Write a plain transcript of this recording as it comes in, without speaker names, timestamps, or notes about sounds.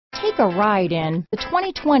Take a ride in the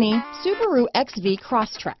 2020 Subaru XV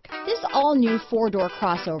Crosstrek. This all-new four-door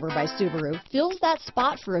crossover by Subaru fills that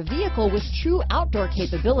spot for a vehicle with true outdoor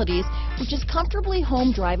capabilities, which is comfortably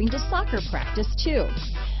home driving to soccer practice too.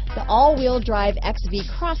 The all-wheel drive XV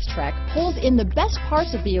Crosstrek pulls in the best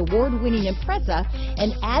parts of the award-winning Impreza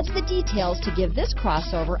and adds the details to give this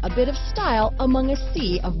crossover a bit of style among a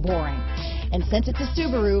sea of boring. And since it's a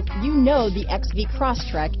Subaru, you know the XV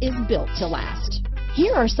Crosstrek is built to last.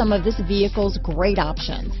 Here are some of this vehicle's great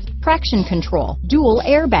options: traction control, dual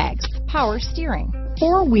airbags, power steering,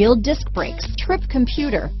 four-wheel disc brakes, trip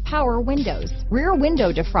computer, power windows, rear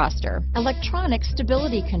window defroster, electronic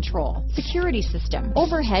stability control, security system,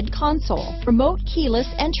 overhead console, remote keyless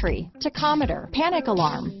entry, tachometer, panic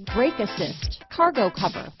alarm, brake assist, cargo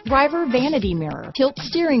cover, driver vanity mirror, tilt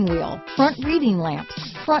steering wheel, front reading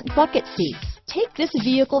lamps, front bucket seats. Take this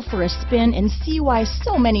vehicle for a spin and see why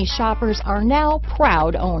so many shoppers are now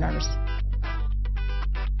proud owners.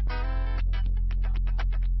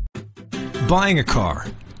 Buying a car,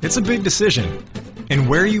 it's a big decision, and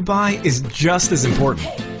where you buy is just as important.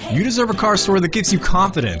 You deserve a car store that gives you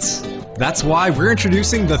confidence. That's why we're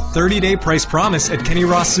introducing the 30-day price promise at Kenny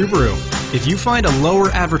Ross Subaru. If you find a lower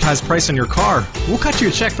advertised price on your car, we'll cut you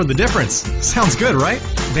a check for the difference. Sounds good, right?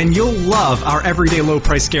 Then you'll love our everyday low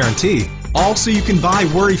price guarantee, all so you can buy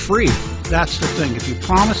worry-free. That's the thing. If you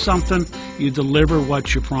promise something, you deliver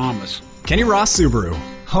what you promise. Kenny Ross Subaru,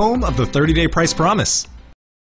 home of the 30-day price promise.